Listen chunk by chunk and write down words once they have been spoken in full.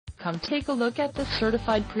Come take a look at this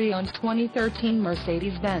certified pre-owned 2013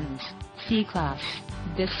 Mercedes-Benz C-Class.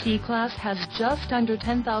 This C-Class has just under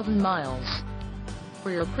 10,000 miles.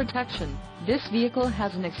 For your protection, this vehicle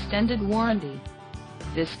has an extended warranty.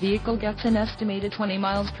 This vehicle gets an estimated 20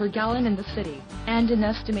 miles per gallon in the city, and an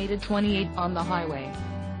estimated 28 on the highway.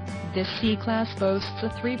 This C-Class boasts a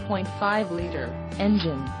 3.5-liter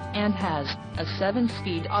engine, and has a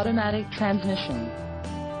 7-speed automatic transmission.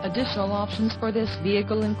 Additional options for this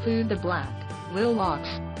vehicle include the black wheel locks,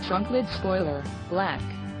 trunk lid spoiler, black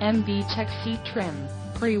MB-Tech seat trim,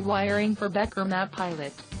 pre-wiring for Becker Map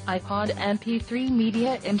Pilot, iPod MP3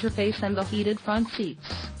 media interface and the heated front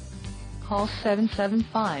seats. Call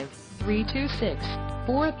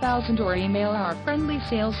 775-326-4000 or email our friendly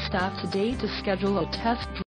sales staff today to schedule a test drive.